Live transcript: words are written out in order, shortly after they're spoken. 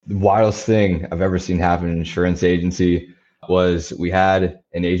The wildest thing I've ever seen happen in an insurance agency was we had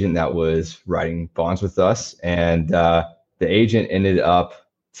an agent that was writing bonds with us, and the agent ended up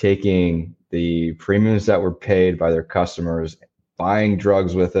taking the premiums that were paid by their customers, buying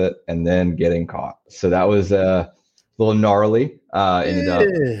drugs with it, and then getting caught. So that was a little gnarly. Ended up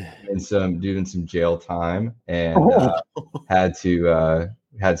doing some jail time, and had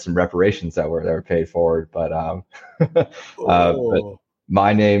some reparations that were paid forward. But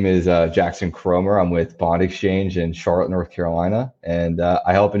my name is Jackson Cromer. I'm with Bond Exchange in Charlotte, North Carolina, and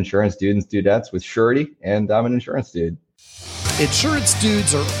I help insurance students do debts with Surety, and I'm an insurance dude. Insurance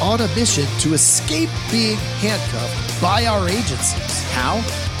dudes are on a mission to escape being handcuffed by our agencies. How?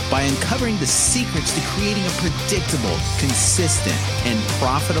 By uncovering the secrets to creating a predictable, consistent, and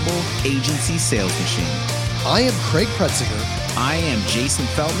profitable agency sales machine. I am Craig Pretzinger. I am Jason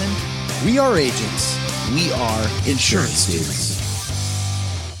Feldman. We are agents. We are insurance dudes.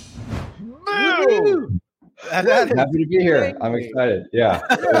 Happy to be here. I'm excited. Yeah.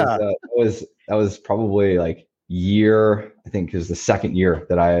 That was probably like year, I think, is the second year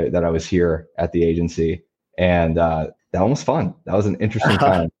that I was here at the agency, and that one was fun. That was an interesting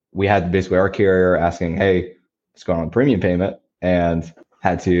time. We had basically our carrier asking, "Hey, what's going on with premium payment?" and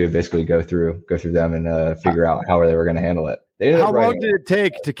had to basically go through them and figure out how they were going to handle it. How long did it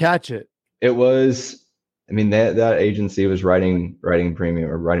take to catch it? It was, I mean, that agency was writing premium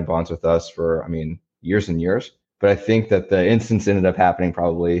or writing bonds with us for, I mean, years and years. But I think that the instance ended up happening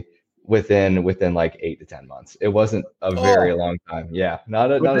probably within like 8 to 10 months. It wasn't a very long time. Yeah,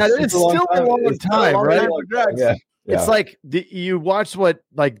 it's still a long time, right? Yeah. It's like you watch what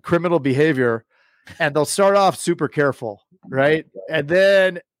like criminal behavior, and they'll start off super careful, right? And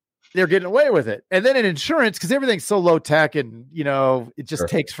then they're getting away with it. And then in insurance, because everything's so low tech and it just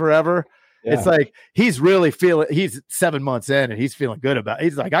takes forever. Yeah. It's like he's 7 months in and he's feeling good about it.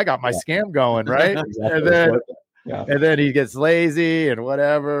 He's like, I got my scam going, right? Exactly. And then he gets lazy and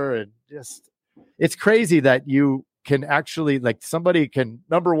whatever. And just it's crazy that you can actually, like, somebody can,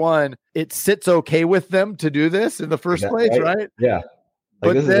 number one, it sits okay with them to do this in the first place, right? Yeah.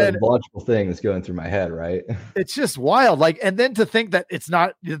 Like, this is a logical thing that's going through my head, right? It's just wild. Like, and then to think that it's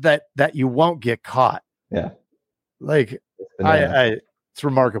not that you won't get caught. Yeah. Like, it's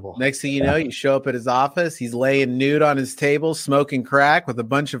remarkable. Next thing you know, you show up at his office. He's laying nude on his table, smoking crack with a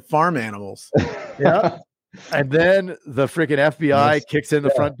bunch of farm animals. Yeah. And then the freaking FBI kicks in the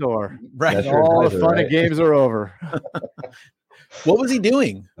front door. Right. And all the fun and games are over. What was he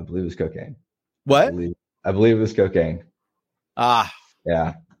doing? I believe it was cocaine. What? I believe it was cocaine. Yeah.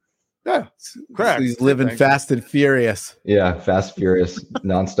 Correct. So he's living fast and furious. Yeah. Fast, furious,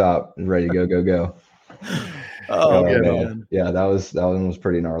 nonstop, and ready to go. Oh, man. Yeah. That one was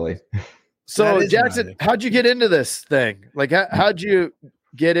pretty gnarly. So Jackson, how'd you get into this thing? Like, how'd you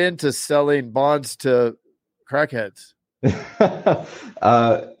get into selling bonds to crackheads? The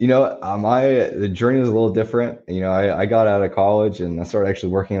journey was a little different. I got out of college and I started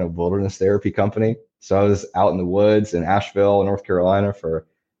actually working at a wilderness therapy company. So I was out in the woods in Asheville, North Carolina for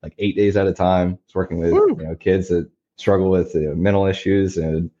like 8 days at a time. I was working with kids that struggle with mental issues,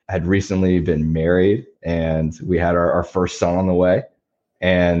 and had recently been married, and we had our first son on the way.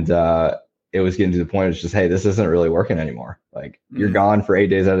 And it was getting to the point of just, hey, this isn't really working anymore. Like, you're gone for 8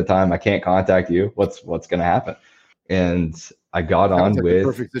 days at a time. I can't contact you. What's going to happen? And I got on with the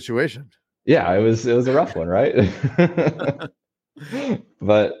perfect situation. Yeah, it was a rough one, right?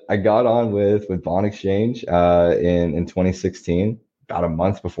 But I got on with Bond Exchange in 2016, about a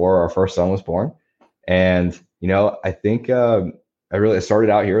month before our first son was born. And I think I started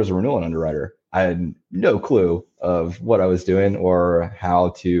out here as a renewal underwriter. I had no clue of what I was doing or how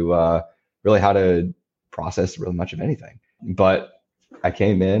to process really much of anything. But I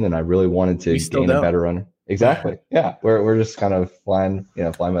came in and I really wanted to gain a better run. Exactly. Yeah. We're just kind of flying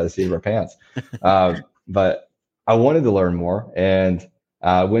by the seat of our pants. But I wanted to learn more, and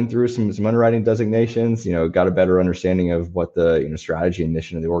went through some underwriting designations, got a better understanding of what the strategy and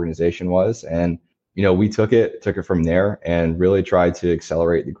mission of the organization was. And we took it from there and really tried to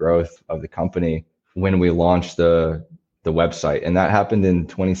accelerate the growth of the company when we launched the website. And that happened in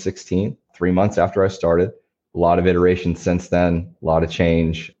 2016, 3 months after I started. A lot of iterations since then, a lot of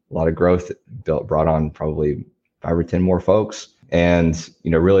change, a lot of growth, brought on probably 5 or 10 more folks, and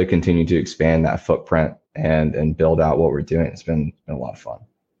really continue to expand that footprint and build out what we're doing. It's been a lot of fun.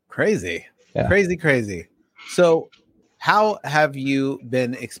 Crazy. Yeah. Crazy. So how have you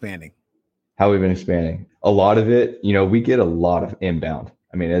been expanding? How we've been expanding? A lot of it, we get a lot of inbound.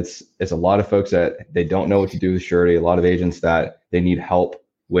 I mean, it's a lot of folks that they don't know what to do with Surety, a lot of agents that they need help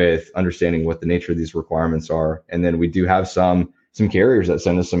with understanding what the nature of these requirements are. And then we do have some some carriers that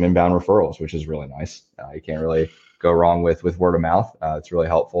send us some inbound referrals, which is really nice. You can't really go wrong with word of mouth. It's really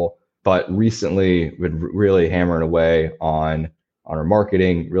helpful. But recently, we've been really hammering away on our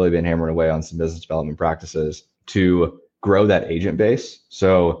marketing, really been hammering away on some business development practices to grow that agent base.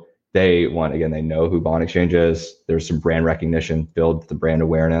 So they know who Bond Exchange is. There's some brand recognition, build the brand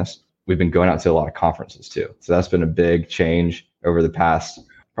awareness. We've been going out to a lot of conferences too. So that's been a big change over the past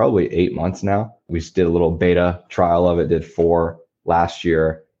probably 8 months now. We just did a little beta trial of it, did 4 last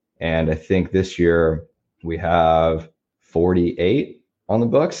year. And I think this year we have 48 on the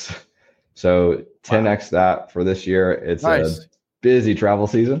books. So 10x that for this year. It's nice. A busy travel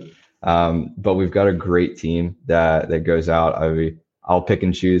season. But we've got a great team that goes out. I'll pick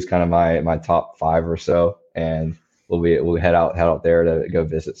and choose kind of my top 5 or so, and we'll head out there to go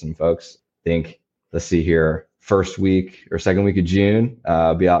visit some folks. I think, let's see here, first week or second week of June,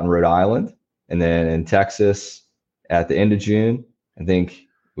 I'll be out in Rhode Island, and then in Texas at the end of June. I think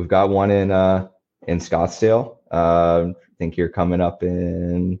we've got one in Scottsdale. I think you're coming up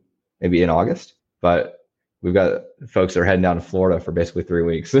maybe in August, but we've got folks that are heading down to Florida for basically 3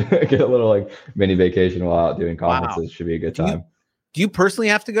 weeks. Get a little like mini vacation while out doing conferences. Wow. Should be a good time. Do you personally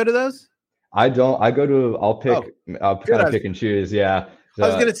have to go to those? I don't. I'll kind of pick and choose. Yeah. So, I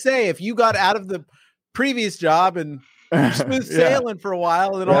was gonna say, if you got out of the previous job and smooth sailing for a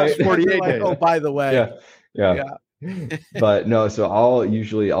while, and then all 48 days. Oh, by the way. Yeah. But no, so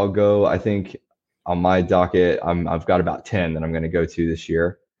I'll go. I think on my docket, I've got about 10 that I'm going to go to this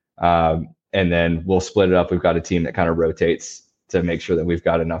year. And then we'll split it up. We've got a team that kind of rotates to make sure that we've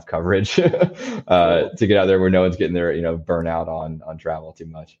got enough coverage to get out there where no one's getting their, burnout on travel too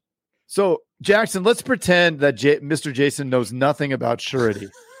much. So Jackson, let's pretend that Mr. Jason knows nothing about Surety,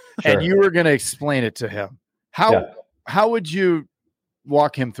 and you were going to explain it to him. How would you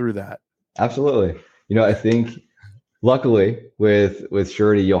walk him through that? Absolutely. I think luckily with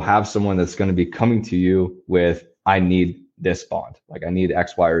Surety, you'll have someone that's going to be coming to you with, I need this bond, like I need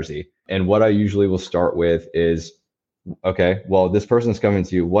X, Y, or Z. And what I usually will start with is, okay, well, this person's coming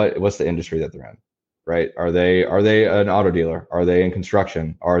to you. What's the industry that they're in, right? Are they an auto dealer? Are they in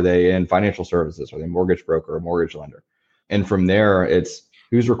construction? Are they in financial services? Are they a mortgage broker or mortgage lender? And from there, it's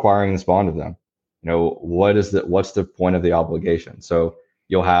who's requiring this bond of them. What's the point of the obligation? So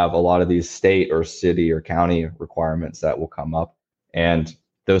you'll have a lot of these state or city or county requirements that will come up, and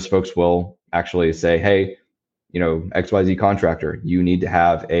those folks will actually say, hey, XYZ contractor, you need to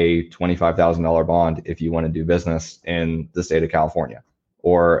have a $25,000 bond if you want to do business in the state of California.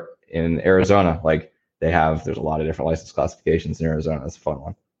 Or in Arizona, like there's a lot of different license classifications in Arizona. That's a fun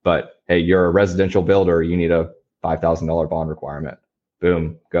one. But hey, you're a residential builder, you need a $5,000 bond requirement.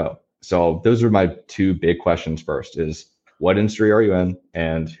 Boom, go. So those are my 2 big questions first is, what industry are you in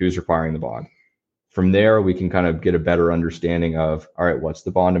and who's requiring the bond? From there, we can kind of get a better understanding of, all right, what's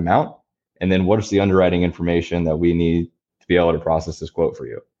the bond amount? And then what is the underwriting information that we need to be able to process this quote for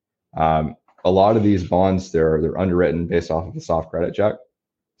you? A lot of these bonds, they're underwritten based off of a soft credit check.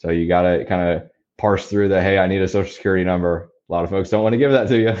 So you got to kind of parse through the, hey, I need a social security number. A lot of folks don't want to give that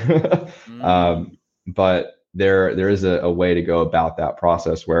to you. But there is a way to go about that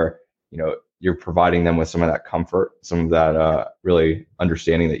process where, you're providing them with some of that comfort, some of that really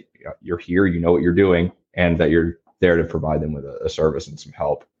understanding that you're here, you know what you're doing, and that you're there to provide them with a service and some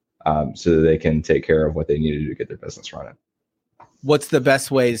help. So that they can take care of what they need to do to get their business running. What's the best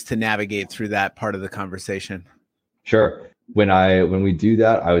ways to navigate through that part of the conversation? Sure. When we do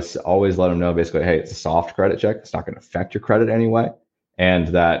that, I would always let them know basically, hey, it's a soft credit check. It's not going to affect your credit anyway. And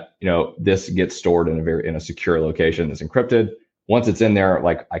that, this gets stored in a secure location that's encrypted. Once it's in there,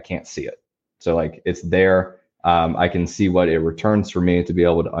 like I can't see it. So like it's there. I can see what it returns for me to be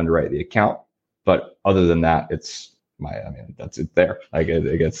able to underwrite the account. But other than that, that's it there. Like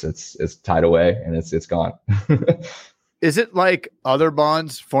it's tied away and it's gone. Is it like other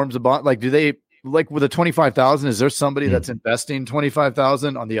forms of bond? Like, do they, like with a 25,000, is there somebody that's investing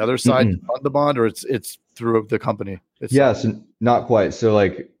 25,000 on the other side to fund the bond, or it's through the company itself? Yes, not quite. So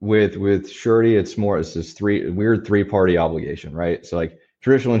like with Surety, it's this weird 3-party obligation, right? So like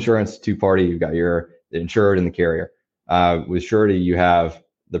traditional insurance, 2-party, you've got the insured and the carrier. With Surety, you have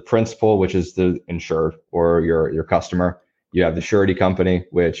the principal, which is the insured or your customer. You have the surety company,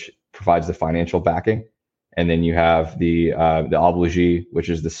 which provides the financial backing. And then you have the obligee, which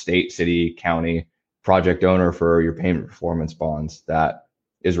is the state, city, county project owner for your payment performance bonds that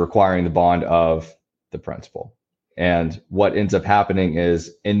is requiring the bond of the principal. And what ends up happening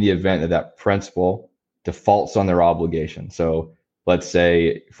is, in the event that principal defaults on their obligation. So let's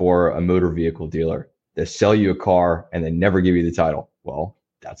say for a motor vehicle dealer, they sell you a car and they never give you the title. Well,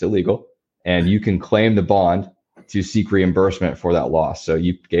 that's illegal. And you can claim the bond to seek reimbursement for that loss. So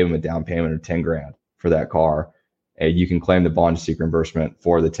you gave them a down payment of 10 grand for that car, and you can claim the bond to seek reimbursement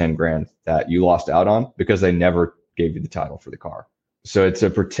for the 10 grand that you lost out on because they never gave you the title for the car. So it's a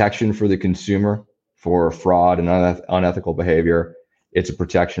protection for the consumer for fraud and unethical behavior. It's a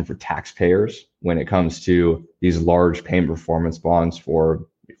protection for taxpayers when it comes to these large payment performance bonds for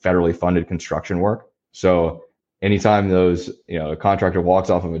federally funded construction work. So anytime those, a contractor walks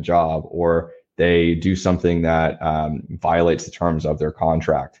off of a job or they do something that violates the terms of their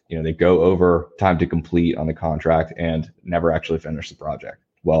contract, they go over time to complete on the contract and never actually finish the project.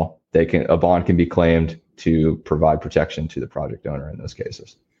 Well, a bond can be claimed to provide protection to the project owner in those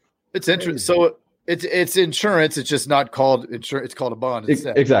cases. It's interesting. So it's insurance. It's just not called insurance. It's called a bond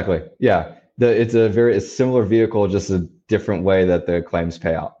instead. Exactly. Yeah. It's a similar vehicle, just a different way that the claims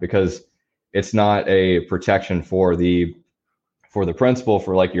pay out, because it's not a protection for the principal,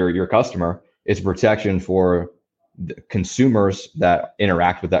 for like your customer. It's protection for the consumers that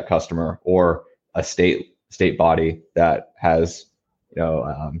interact with that customer, or a state body that has,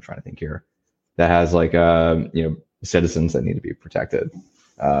 I'm trying to think here, that has like, citizens that need to be protected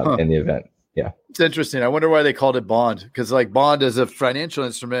in the event. Yeah. It's interesting. I wonder why they called it bond, because like bond is a financial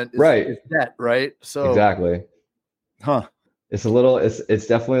instrument, is debt, right? So exactly. It's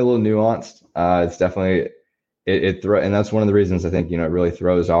definitely a little nuanced. It's definitely, and that's one of the reasons I think, it really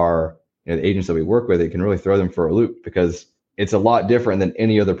throws our, the agents that we work with, it can really throw them for a loop, because it's a lot different than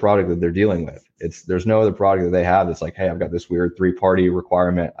any other product that they're dealing with. There's no other product that they have that's like, hey, I've got this weird 3-party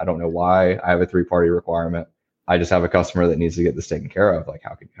requirement. I don't know why I have a 3-party requirement. I just have a customer that needs to get this taken care of. Like,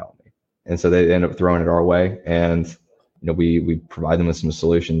 how can you help me? And so they end up throwing it our way. And, we provide them with some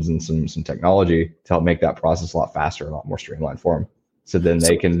solutions and some technology to help make that process a lot faster, a lot more streamlined for them. So then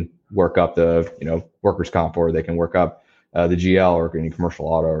they can work up the, workers' comp, or they can work up the GL or any commercial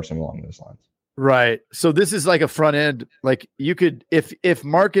auto or something along those lines. Right. So this is like a front end, like you could, if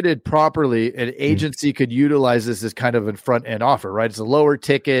marketed properly, an agency could utilize this as kind of a front end offer, right? It's a lower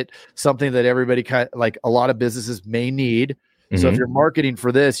ticket, something that everybody like a lot of businesses may need. So if you're marketing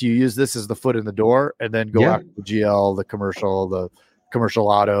for this, you use this as the foot in the door, and then go after the GL, the commercial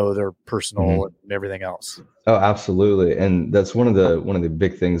auto, their personal, and everything else. Oh, absolutely. And that's one of the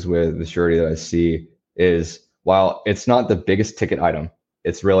big things with the surety that I see is, while it's not the biggest ticket item,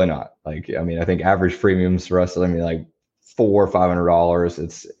 it's really not. Like, I think average premiums for us, like $400 or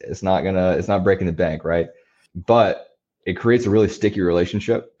 $500. It's not breaking the bank, right? But it creates a really sticky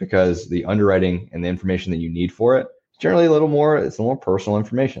relationship, because the underwriting and the information that you need for it, generally it's a little more personal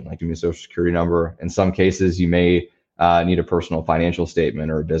information, like your social security number. In some cases, you may need a personal financial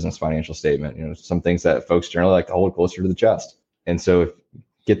statement or a business financial statement, some things that folks generally like to hold closer to the chest. And so if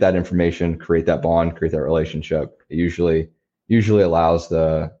get that information, create that bond, create that relationship, it usually allows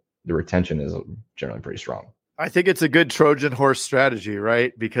the retention is generally pretty strong. I think it's a good Trojan horse strategy,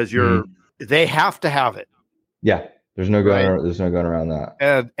 right? Because they have to have it. Yeah. There's no going around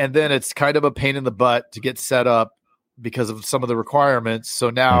that. And then it's kind of a pain in the butt to get set up because of some of the requirements. So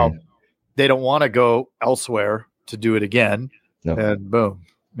now they don't want to go elsewhere to do it again. No. And boom.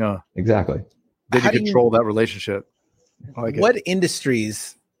 No. Exactly. Then you control that relationship. What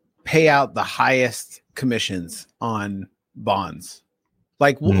industries pay out the highest commissions on bonds?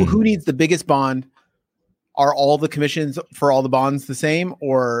 Like who needs the biggest bond? Are all the commissions for all the bonds the same,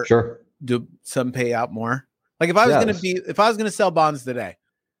 or do some pay out more? Like if I was going to sell bonds today,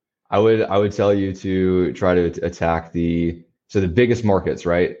 I would tell you to try to attack the biggest markets,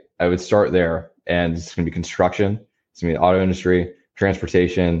 right? I would start there, and it's going to be construction, it's going to be the auto industry,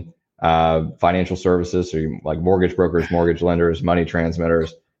 transportation, financial services, so like mortgage brokers, mortgage lenders, money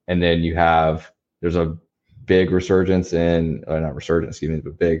transmitters, and then there's a big resurgence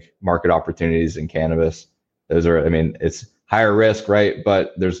but big market opportunities in cannabis. Those are, it's higher risk, right?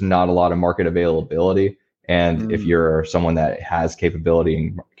 But there's not a lot of market availability. And if you're someone that has capability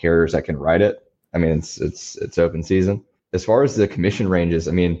and carriers that can write it, it's open season. As far as the commission ranges,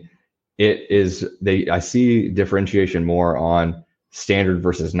 I see differentiation more on standard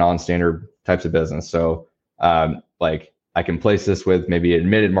versus non-standard types of business. So like I can place this with maybe an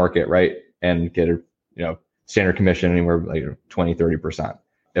admitted market, right? And get a standard commission anywhere like 20-30%.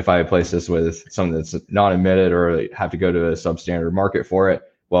 If I place this with something that's non-admitted or have to go to a substandard market for it,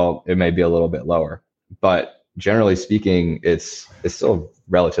 well, it may be a little bit lower. But generally speaking, it's still a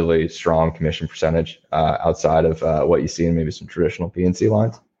relatively strong commission percentage outside of what you see in maybe some traditional P&C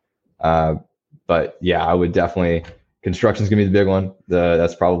lines. But yeah, I would definitely, construction is going to be the big one.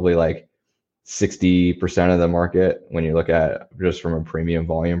 That's probably like 60% of the market when you look at just from a premium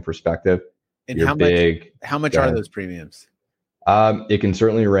volume perspective. And how much are those premiums? It can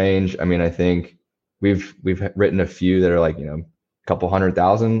certainly range. I think we've written a few that are like, a couple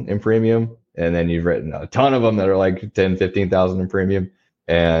 100,000 in premium. And then you've written a ton of them that are like 10, 15,000 in premium.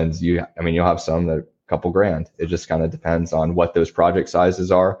 And you'll have some that are a couple grand. It just kind of depends on what those project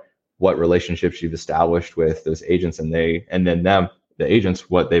sizes are, what relationships you've established with those agents, and then the agents,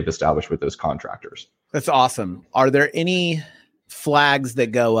 what they've established with those contractors. That's awesome. Are there any flags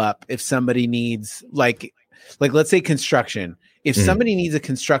that go up if somebody needs like let's say construction? If somebody needs a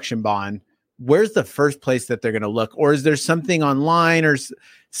construction bond, where's the first place that they're going to look? Or is there something online or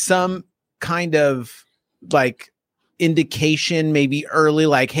some kind of like indication maybe early,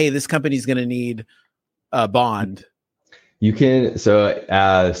 like, hey, this company's going to need a bond? You can,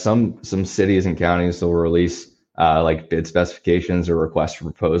 some cities and counties will release like bid specifications or requests for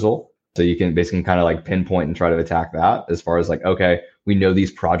proposal. So you can basically kind of like pinpoint and try to attack that as far as like, okay, we know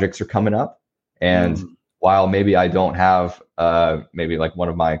these projects are coming up. And while maybe I don't have, maybe like one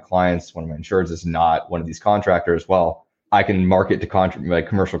of my clients, one of my insureds is not one of these contractors, well, I can market to like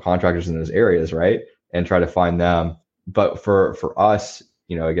commercial contractors in those areas, right? And try to find them. But for us,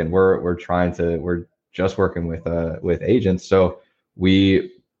 again, we're just working with agents. So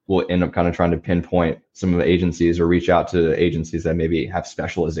we will end up kind of trying to pinpoint some of the agencies or reach out to agencies that maybe have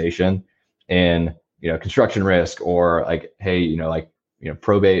specialization in, construction risk or like, hey,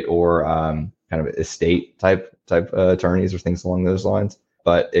 probate or kind of estate type attorneys or things along those lines.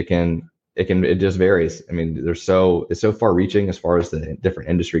 But it just varies. I mean, it's so far reaching as far as the different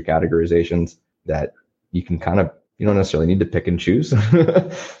industry categorizations that you can kind of, you don't necessarily need to pick and choose.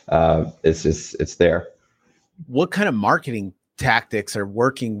 It's there. What kind of marketing tactics are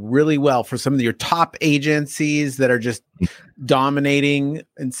working really well for some of your top agencies that are just dominating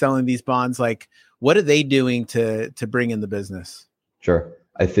and selling these bonds? Like, what are they doing to bring in the business? Sure.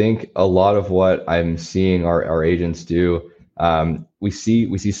 I think a lot of what I'm seeing our agents do, we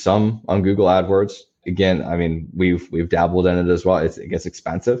see some on Google AdWords. Again, I mean, we've dabbled in it as well. It gets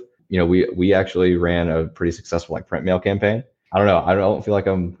expensive. We actually ran a pretty successful like print mail campaign. I don't know. I don't feel like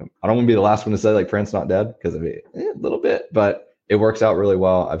I don't want to be the last one to say like print's not dead, because a little bit, but it works out really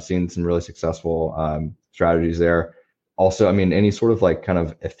well. I've seen some really successful strategies there. Also, I mean, any sort of like kind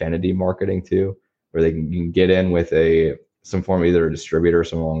of affinity marketing too, where you can get in with some form of either a distributor or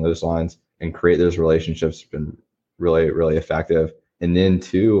something along those lines and create those relationships, has been really, really effective. And then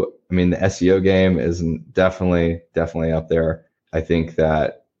too, I mean, the SEO game is definitely up there. I think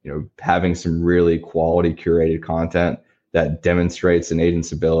that, having some really quality curated content that demonstrates an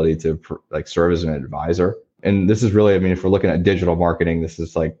agent's ability to like serve as an advisor. And this is really, I mean, if we're looking at digital marketing, this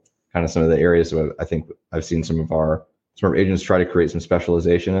is like kind of some of the areas where I think I've seen some of our agents try to create some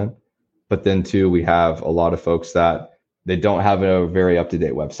specialization in. But then too, we have a lot of folks that they don't have a very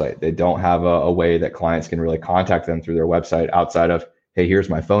up-to-date website. They don't have a way that clients can really contact them through their website outside of, hey, here's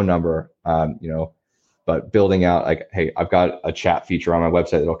my phone number, but building out like, hey, I've got a chat feature on my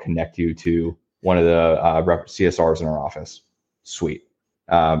website that'll connect you to one of the CSRs in our office. Sweet.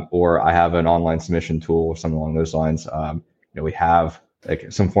 Or I have an online submission tool or something along those lines. We have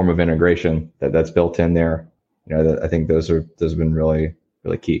like some form of integration that's built in there. I think those have been really,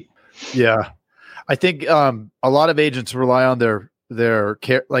 really key. Yeah. I think a lot of agents rely on their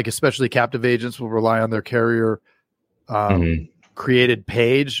like especially captive agents will rely on their carrier created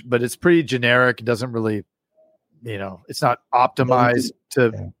page, but it's pretty generic. It doesn't really, it's not optimized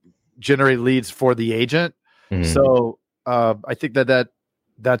to generate leads for the agent. So I think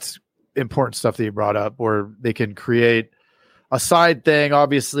that's important stuff that you brought up, where they can create a side thing.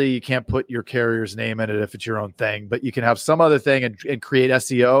 Obviously you can't put your carrier's name in it if it's your own thing, but you can have some other thing and create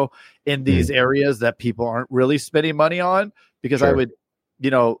SEO in these areas that people aren't really spending money on, because sure. I would,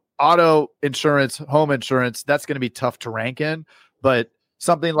 auto insurance, home insurance, that's going to be tough to rank in, but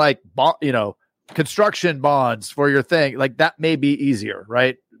something like, construction bonds for your thing, like that may be easier,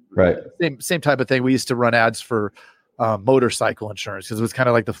 right? Right. Same type of thing. We used to run ads for motorcycle insurance because it was kind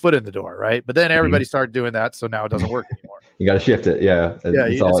of like the foot in the door, right? But then everybody started doing that, so now it doesn't work anymore. You got to shift it, yeah.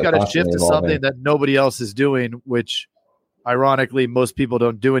 You just got to shift to something that nobody else is doing, which ironically most people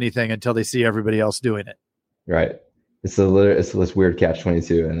don't do anything until they see everybody else doing it. Right. It's this weird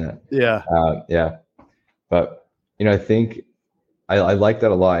catch-22 in it. Yeah. Yeah. But I think I like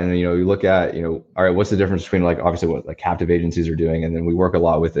that a lot. And you look at all right, what's the difference between like obviously what like captive agencies are doing, and then we work a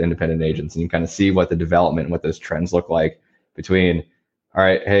lot with independent agents, and you kind of see what the development and what those trends look like between. All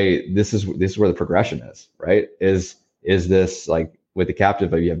right, hey, this is where the progression is, right? Is this like with the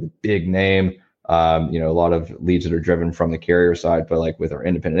captive, like you have the big name, a lot of leads that are driven from the carrier side, but like with our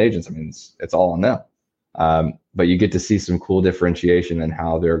independent agents, I mean, it's all on them. But you get to see some cool differentiation in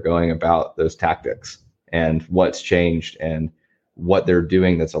how they're going about those tactics and what's changed and what they're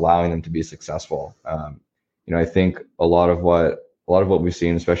doing that's allowing them to be successful. I think a lot of what we've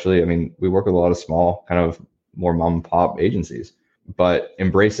seen, especially, I mean, we work with a lot of small kind of more mom and pop agencies, but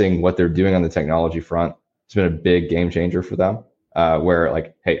embracing what they're doing on the technology front, it's been a big game changer for them. Where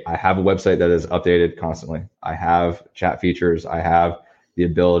like, hey, I have a website that is updated constantly. I have chat features. I have the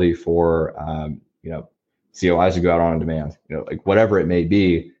ability for, COIs to go out on demand, like whatever it may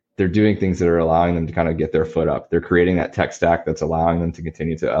be, they're doing things that are allowing them to kind of get their foot up. They're creating that tech stack that's allowing them to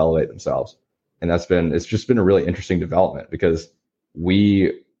continue to elevate themselves. And it's just been a really interesting development because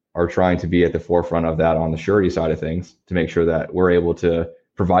we are trying to be at the forefront of that on the surety side of things to make sure that we're able to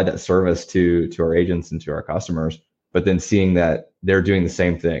provide that service to our agents and to our customers, but then seeing that they're doing the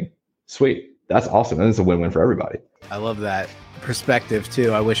same thing. Sweet. That's awesome. And it's a win-win for everybody. I love that perspective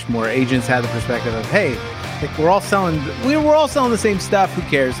too. I wish more agents had the perspective of, hey, like we're all selling the same stuff. Who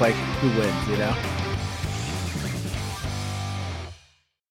cares? Like who wins,